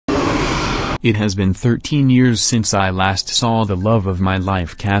It has been 13 years since I last saw the love of my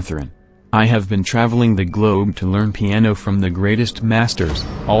life, Katherine. I have been traveling the globe to learn piano from the greatest masters,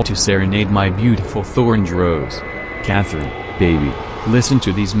 all to serenade my beautiful thorned rose. Katherine, baby, listen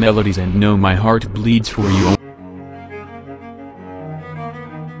to these melodies and know my heart bleeds for you.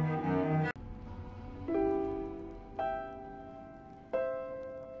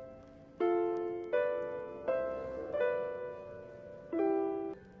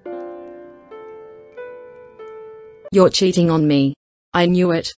 You're cheating on me. I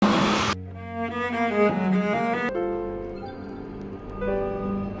knew it.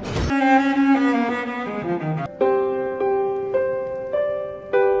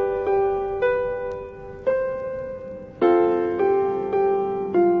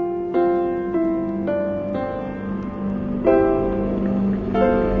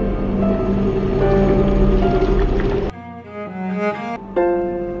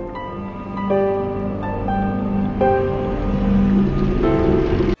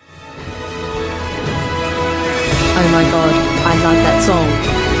 Oh my god, I love that song.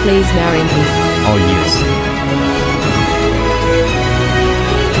 Please marry me. Oh yes.